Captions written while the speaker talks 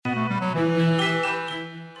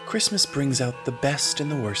Christmas brings out the best in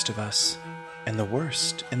the worst of us, and the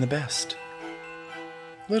worst in the best.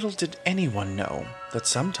 Little did anyone know that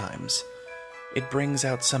sometimes it brings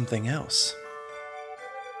out something else.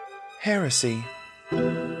 Heresy.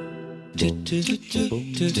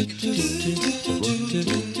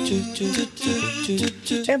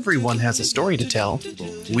 Everyone has a story to tell.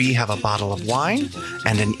 We have a bottle of wine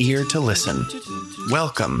and an ear to listen.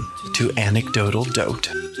 Welcome to Anecdotal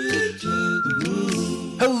Dote.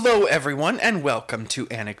 Hello, everyone, and welcome to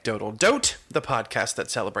Anecdotal Dote, the podcast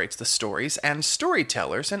that celebrates the stories and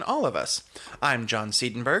storytellers in all of us. I'm John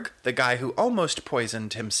Siedenberg, the guy who almost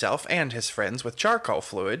poisoned himself and his friends with charcoal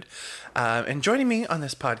fluid. And joining me on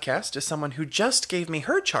this podcast is someone who just gave me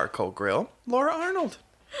her charcoal grill, Laura Arnold.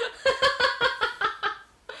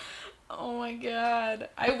 Oh my god.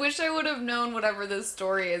 I wish I would have known whatever this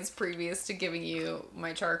story is previous to giving you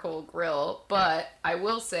my charcoal grill, but I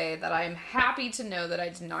will say that I am happy to know that I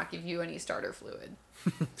did not give you any starter fluid.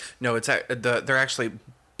 No, they're actually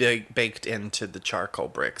baked into the charcoal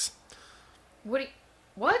bricks.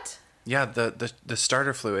 What? Yeah, the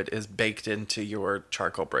starter fluid is baked into your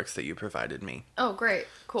charcoal bricks that you provided me. Oh, great.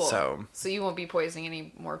 Cool. So you won't be poisoning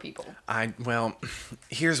any more people. Well,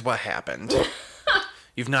 here's what happened.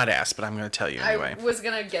 You've not asked, but I'm going to tell you anyway. I was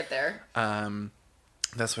going to get there.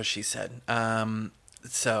 That's what she said.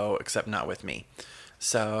 Except not with me.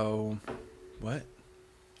 So, what?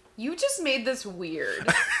 You just made this weird.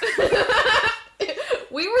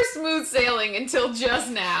 We were smooth sailing until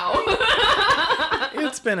just now.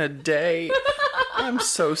 It's been a day. I'm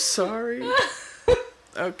so sorry.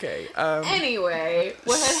 Okay. Anyway,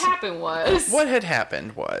 what had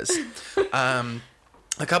happened was...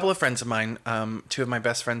 A couple of friends of mine, two of my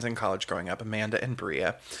best friends in college growing up, Amanda and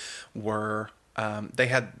Bria, were they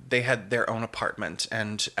had their own apartment,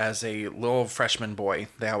 and as a little freshman boy,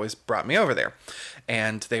 they always brought me over there.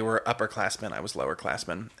 And they were upperclassmen, I was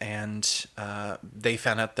lowerclassmen, and they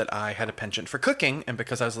found out that I had a penchant for cooking, and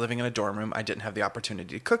because I was living in a dorm room, I didn't have the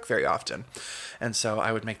opportunity to cook very often. And so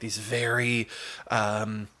I would make these very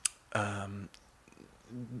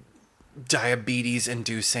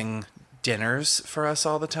diabetes-inducing dinners for us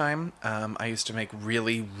all the time. I used to make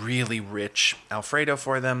really, really rich Alfredo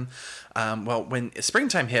for them. Well, when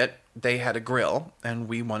springtime hit, they had a grill, and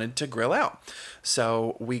we wanted to grill out.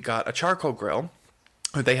 So we got a charcoal grill.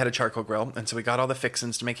 They had a charcoal grill, and so we got all the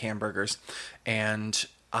fixins to make hamburgers. And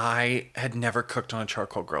I had never cooked on a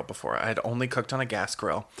charcoal grill before. I had only cooked on a gas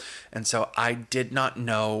grill. And so I did not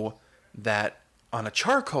know that on a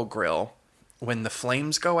charcoal grill, when the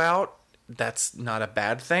flames go out, that's not a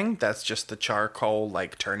bad thing. That's just the charcoal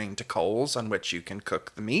turning to coals on which you can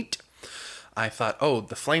cook the meat. I thought,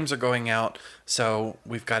 the flames are going out, so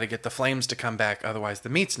we've got to get the flames to come back, otherwise the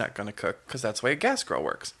meat's not going to cook, because that's the way a gas grill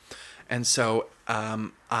works. And so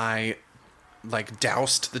I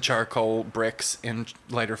doused the charcoal bricks in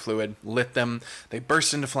lighter fluid, lit them, they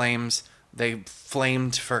burst into flames, they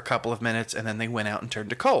flamed for a couple of minutes, and then they went out and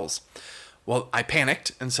turned to coals. Well, I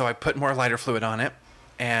panicked, and so I put more lighter fluid on it.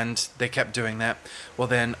 And they kept doing that. Well,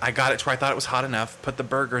 then I got it to where I thought it was hot enough, put the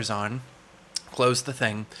burgers on, closed the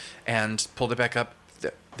thing, and pulled it back up.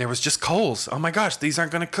 There was just coals. Oh my gosh, these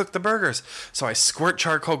aren't going to cook the burgers. So I squirt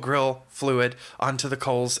charcoal grill fluid onto the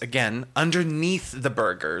coals again, underneath the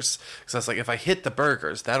burgers. Because I was like, if I hit the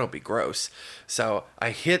burgers, that'll be gross. So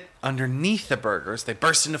I hit underneath the burgers. They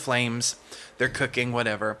burst into flames. They're cooking,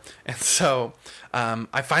 whatever. And so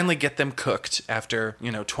I finally get them cooked after,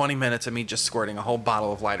 20 minutes of me just squirting a whole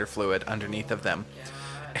bottle of lighter fluid underneath of them.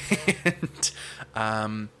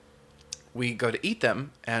 And we go to eat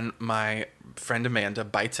them, and my friend Amanda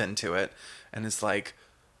bites into it and is like,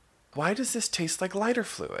 why does this taste like lighter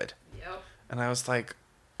fluid? Yep. And I was like,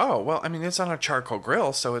 oh, well, I mean, it's on a charcoal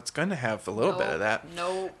grill, so it's going to have a little bit of that.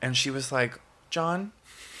 No. And she was like, John,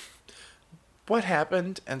 what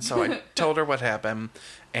happened? And so I told her what happened,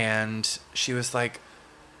 and she was like,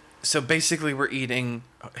 so basically we're eating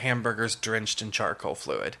hamburgers drenched in charcoal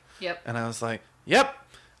fluid. Yep. And I was like, yep.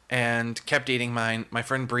 And kept eating mine. My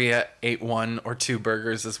friend Bria ate 1 or 2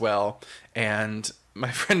 burgers as well. And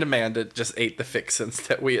my friend Amanda just ate the fixins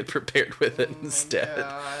that we had prepared with it instead.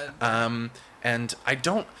 And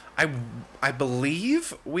I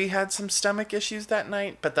believe we had some stomach issues that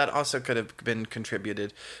night, but that also could have been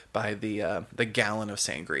contributed by the gallon of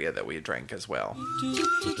sangria that we drank as well.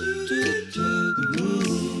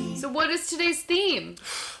 So what is today's theme?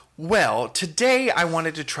 Well, today I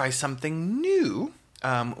wanted to try something new.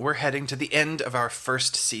 We're heading to the end of our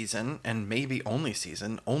first season, and maybe only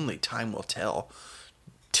season. Only time will tell.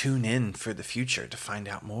 Tune in for the future to find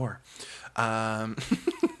out more. And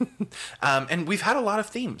we've had a lot of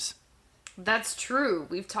themes. That's true.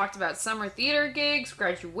 We've talked about summer theater gigs,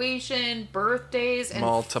 graduation, birthdays, and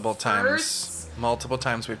Multiple times. firsts. Multiple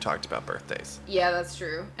times we've talked about birthdays. Yeah, that's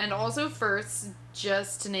true. And also firsts,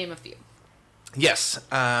 just to name a few. Yes,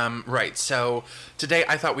 right. So today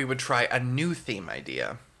I thought we would try a new theme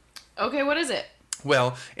idea. Okay, what is it?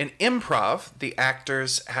 Well, in improv, the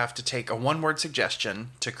actors have to take a one-word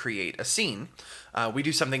suggestion to create a scene. We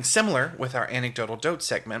do something similar with our Anecdotal Dote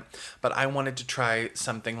segment, but I wanted to try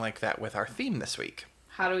something like that with our theme this week.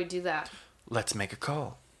 How do we do that? Let's make a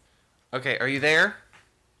call. Okay, are you there?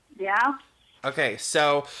 Yeah? Okay,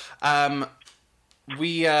 so I've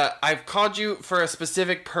called you for a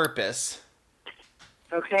specific purpose.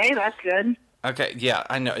 Okay, that's good. Okay, yeah,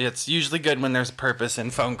 I know. It's usually good when there's a purpose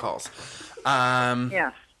in phone calls.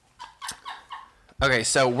 Yeah. Okay,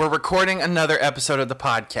 so we're recording another episode of the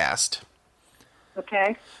podcast.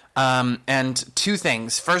 Okay. And two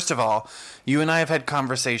things. First of all, you and I have had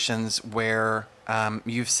conversations where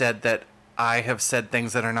you've said that I have said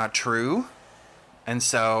things that are not true. And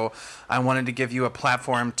so I wanted to give you a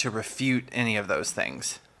platform to refute any of those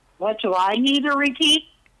things. What do I need to repeat?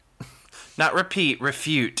 Not repeat,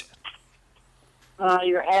 refute.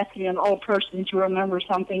 You're asking an old person to remember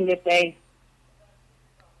something that they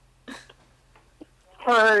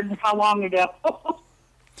heard how long ago?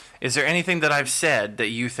 Is there anything that I've said that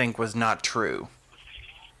you think was not true?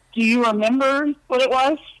 Do you remember what it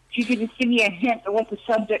was? You could just give me a hint of what the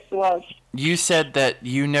subject was. You said that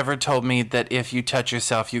you never told me that if you touch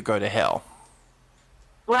yourself, you go to hell.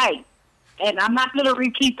 Right. And I'm not going to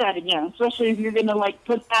repeat that again, especially if you're going to, like,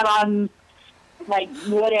 put that on, like,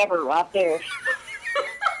 whatever out there.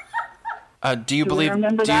 Do you believe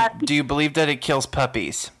remember that? do you believe that it kills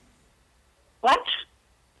puppies? What?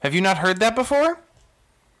 Have you not heard that before?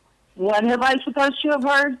 What have I supposed to have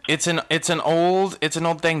heard? It's an old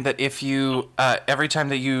thing that if you every time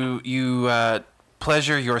that you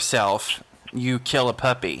pleasure yourself, you kill a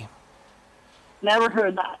puppy. Never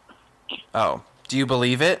heard that. Oh, do you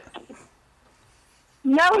believe it?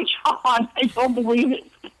 No, John, I don't believe it.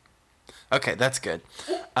 Okay, that's good.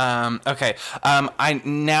 Okay,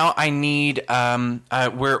 I need.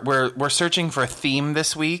 We're searching for a theme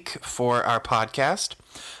this week for our podcast.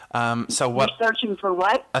 So what? You're searching for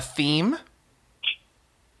what? A theme.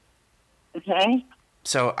 Okay.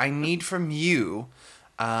 So I need from you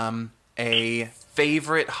a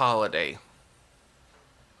favorite holiday.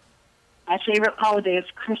 My favorite holiday is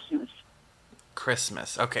Christmas.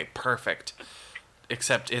 Christmas. Okay, perfect.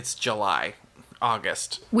 Except it's July,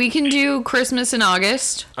 August. We can do Christmas in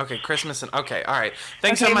August. Okay, Christmas and okay, all right.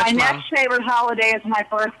 Thanks Okay, so much, my Mom. next favorite holiday is my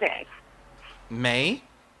birthday. May?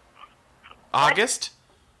 August?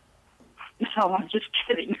 No, I'm just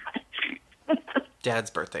kidding. Dad's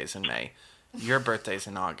birthday's in May. Your birthday's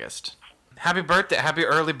in August. Happy birthday! Happy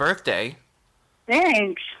early birthday!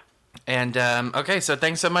 Thanks. And okay, so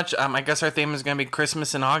thanks so much. I guess our theme is going to be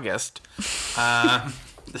Christmas in August.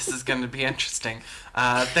 This is going to be interesting.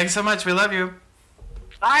 Thanks so much. We love you.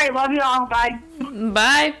 All right, love you all. Bye.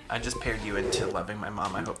 Bye. I just paired you into loving my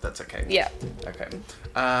mom. I hope that's okay. Yeah. Okay.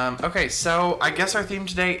 Okay, so I guess our theme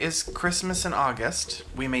today is Christmas in August.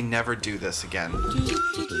 We may never do this again.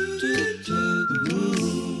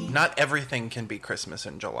 Not everything can be Christmas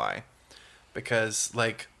in July. Because,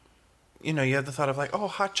 like, you know, you have the thought of, like, oh,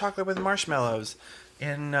 hot chocolate with marshmallows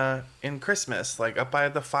in Christmas. Like, up by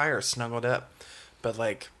the fire, snuggled up. But,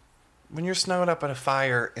 like, when you're snuggled up at a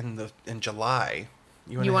fire in July...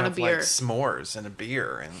 You want a beer. Like s'mores and a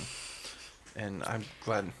beer, and I'm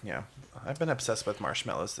glad. Yeah, I've been obsessed with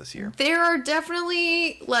marshmallows this year. There are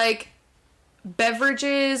definitely like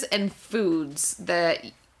beverages and foods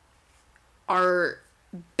that are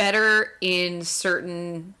better in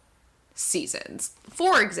certain seasons.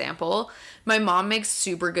 For example, my mom makes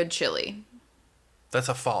super good chili. That's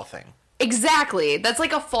a fall thing. Exactly. That's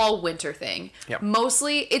like a fall winter thing. Yep.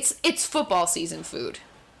 Mostly it's football season food.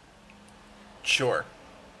 Sure.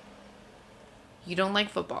 You don't like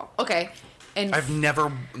football. Okay. And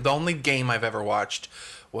the only game I've ever watched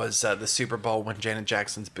was the Super Bowl when Janet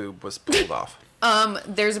Jackson's boob was pulled off.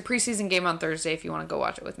 There's a preseason game on Thursday if you want to go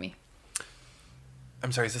watch it with me.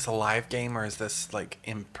 I'm sorry, is this a live game or is this like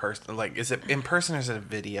in person? Like, is it in person or is it a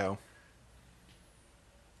video?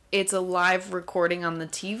 It's a live recording on the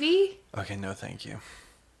TV. Okay, no thank you.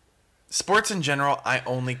 Sports in general, I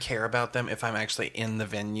only care about them if I'm actually in the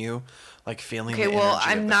venue, like feeling the energy of the crowd.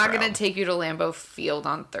 I'm not going to take you to Lambeau Field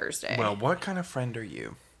on Thursday. Well, what kind of friend are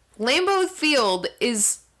you? Lambeau Field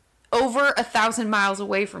is over 1,000 miles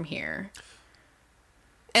away from here.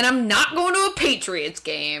 And I'm not going to a Patriots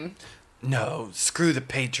game. No, screw the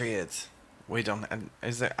Patriots. We don't.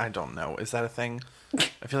 Is there? I don't know. Is that a thing?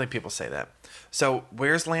 I feel like people say that. So,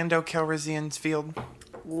 where's Lando Calrissian's field?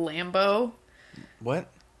 Lambo. What?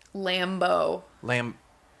 Lambeau. Lambeu.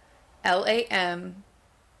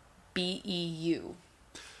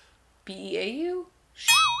 Beau?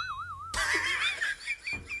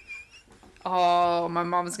 Oh, my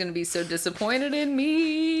mom's gonna be so disappointed in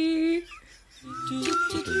me.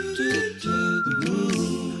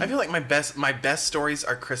 I feel like my best stories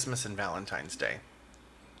are Christmas and Valentine's Day.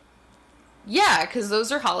 Yeah, because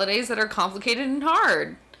those are holidays that are complicated and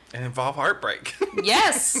hard. And involve heartbreak.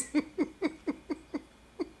 Yes.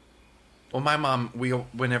 Well, my mom,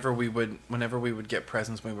 whenever we would get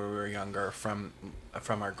presents when we were younger from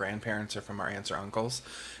our grandparents or from our aunts or uncles,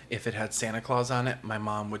 if it had Santa Claus on it, my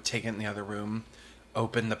mom would take it in the other room,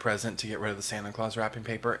 open the present to get rid of the Santa Claus wrapping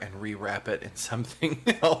paper, and rewrap it in something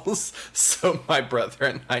else, so my brother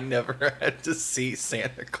and I never had to see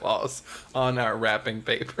Santa Claus on our wrapping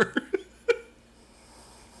paper.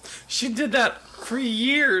 She did that for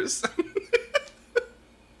years.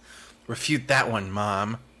 Refute that one,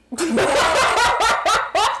 Mom.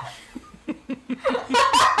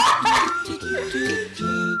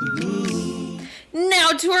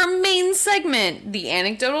 Now to our main segment, the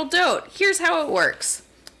anecdotal dote. Here's how it works.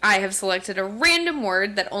 I have selected a random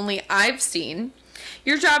word that only I've seen.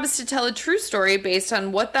 Your job is to tell a true story based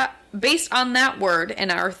on that word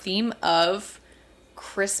and our theme of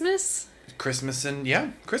Christmas. Christmas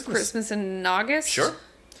in August. Sure.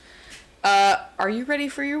 Are you ready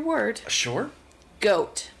for your word? Sure.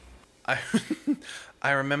 Goat.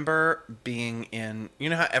 I remember being in, you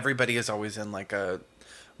know how everybody is always in like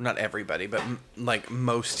not everybody, but like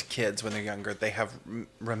most kids when they're younger, they have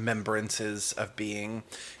remembrances of being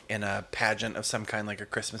in a pageant of some kind, like a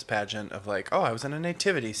Christmas pageant of like, oh, I was in a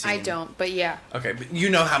nativity scene. I don't, but yeah. Okay, but you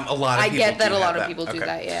know how a lot of people I get that do a lot have of people do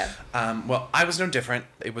that, yeah. Well, I was no different.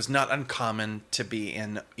 It was not uncommon to be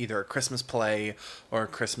in either a Christmas play or a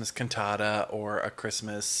Christmas cantata or a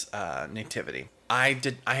Christmas nativity. I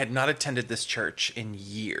had not attended this church in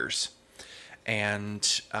years.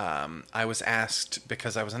 And I was asked,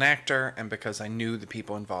 because I was an actor and because I knew the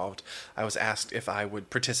people involved, I was asked if I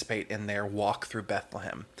would participate in their walk through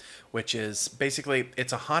Bethlehem, which is basically,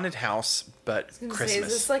 it's a haunted house, but Christmas. Say, is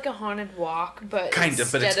this like a haunted walk, but kind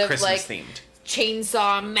of, but it's Christmas like themed.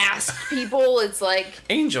 Chainsaw masked people, it's like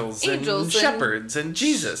angels and shepherds and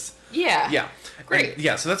Jesus. Yeah. Yeah. Great. And,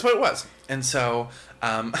 yeah, so that's what it was. And so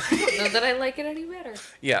I don't know that I like it any better.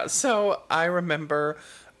 Yeah, so I remember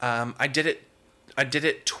I did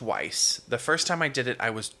it twice. The first time I did it, I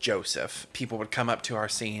was Joseph. People would come up to our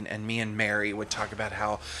scene, and me and Mary would talk about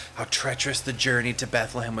how treacherous the journey to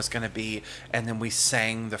Bethlehem was going to be. And then we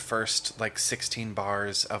sang the first, 16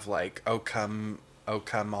 bars of, O come,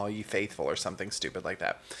 all ye faithful, or something stupid like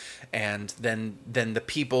that. And then the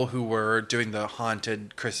people who were doing the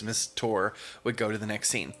haunted Christmas tour would go to the next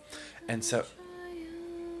scene. And so...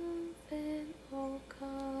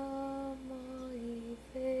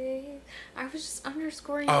 I was just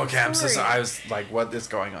underscoring. Oh, okay, I'm so sorry. I was like, what is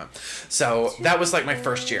going on? So that was my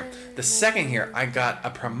first year. The second year, I got a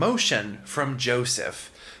promotion from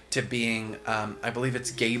Joseph to being, I believe it's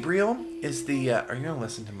Gabriel is the, are you going to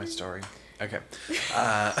listen to my story? Okay.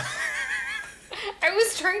 I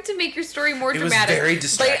was trying to make your story more dramatic. It was very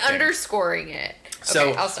distracting. By underscoring it. So,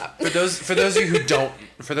 okay, I'll stop. for those of you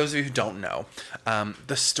who don't know,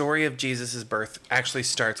 the story of Jesus' birth actually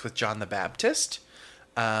starts with John the Baptist.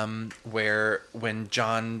 Where when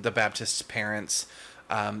John the Baptist's parents,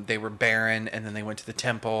 they were barren, and then they went to the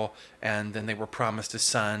temple, and then they were promised a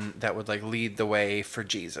son that would lead the way for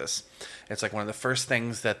Jesus. It's one of the first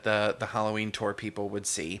things that the Halloween tour people would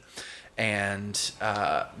see. And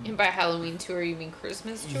by Halloween tour you mean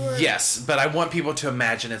Christmas tour? Yes, but I want people to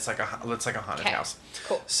imagine it's like a haunted house.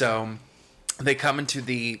 Cool. So they come into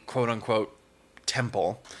the quote unquote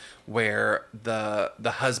temple, where the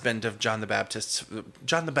husband of John the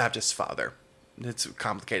Baptist's father. It's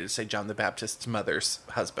complicated to say John the Baptist's mother's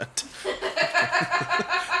husband.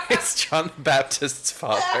 It's John the Baptist's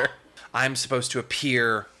father. I'm supposed to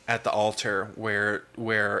appear at the altar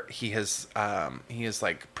where he is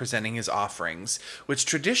presenting his offerings, which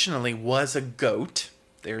traditionally was a goat.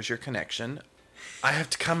 There's your connection. I have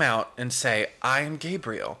to come out and say, I am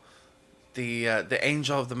Gabriel, the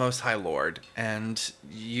angel of the Most High Lord, and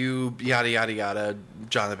you yada yada yada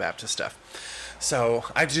John the Baptist stuff. So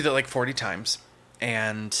I do that 40 times,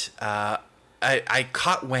 and I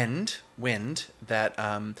caught wind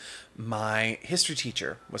that my history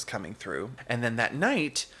teacher was coming through, and then that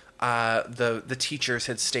night the teachers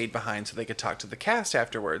had stayed behind so they could talk to the cast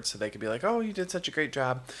afterwards, so they could be like, oh, you did such a great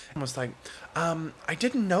job. And was like, I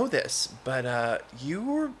didn't know this, but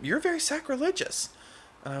you're very sacrilegious.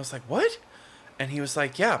 And I was like, what? And he was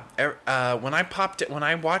like, yeah, when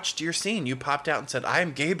I watched your scene, you popped out and said, I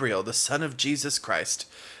am Gabriel, the son of Jesus Christ.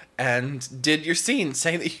 And did your scene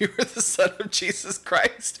saying that you were the son of Jesus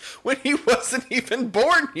Christ when he wasn't even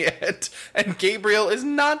born yet. And Gabriel is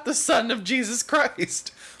not the son of Jesus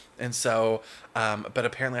Christ. And so, but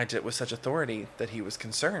apparently I did it with such authority that he was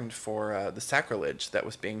concerned for the sacrilege that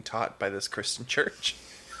was being taught by this Christian church.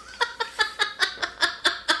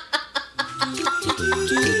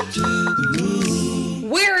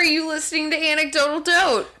 Where are you listening to Anecdotal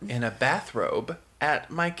Dote? In a bathrobe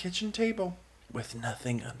at my kitchen table with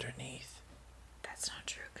nothing underneath. That's not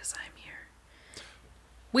true, because I'm here.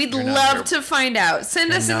 We'd You're not love here. to find out.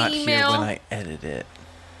 Send us Not an email. here when I edit it.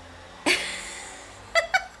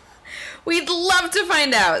 We'd love to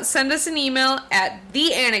find out. Send us an email at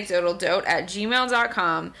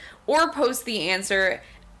theanecdotaldote@gmail.com or post the answer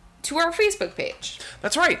to our Facebook page.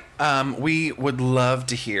 That's right. We would love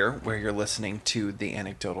to hear where you're listening to The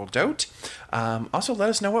Anecdotal Dote. Also, let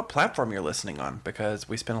us know what platform you're listening on, because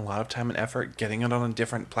we spend a lot of time and effort getting it on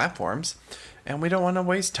different platforms, and we don't want to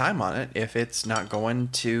waste time on it if it's not going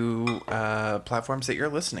to platforms that you're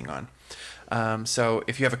listening on. So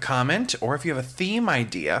if you have a comment or if you have a theme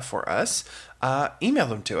idea for us, email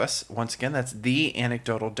them to us. Once again, that's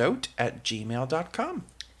theanecdotaldote@gmail.com.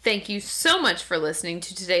 Thank you so much for listening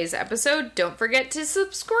to today's episode. Don't forget to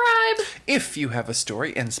subscribe. If you have a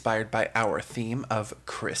story inspired by our theme of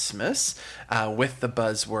Christmas with the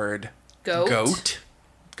buzzword goat,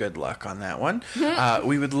 good luck on that one.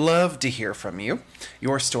 We would love to hear from you.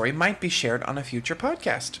 Your story might be shared on a future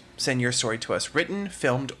podcast. Send your story to us written,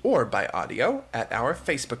 filmed, or by audio at our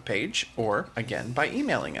Facebook page, or again by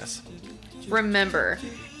emailing us. Remember,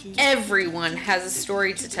 everyone has a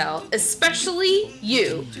story to tell, especially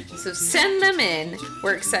you. So send them in.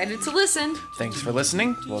 We're excited to listen. Thanks for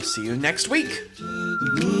listening. We'll see you next week.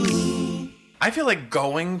 I feel like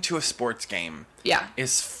going to a sports game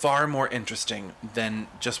is far more interesting than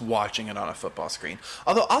just watching it on a football screen.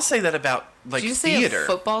 Although I'll say that about like Did you theater. say a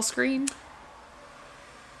football screen?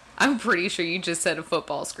 I'm pretty sure you just said a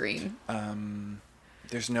football screen.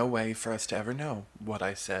 There's no way for us to ever know what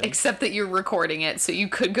I said. Except that you're recording it, so you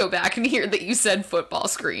could go back and hear that you said football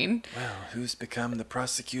screen. Well, who's become the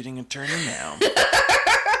prosecuting attorney now?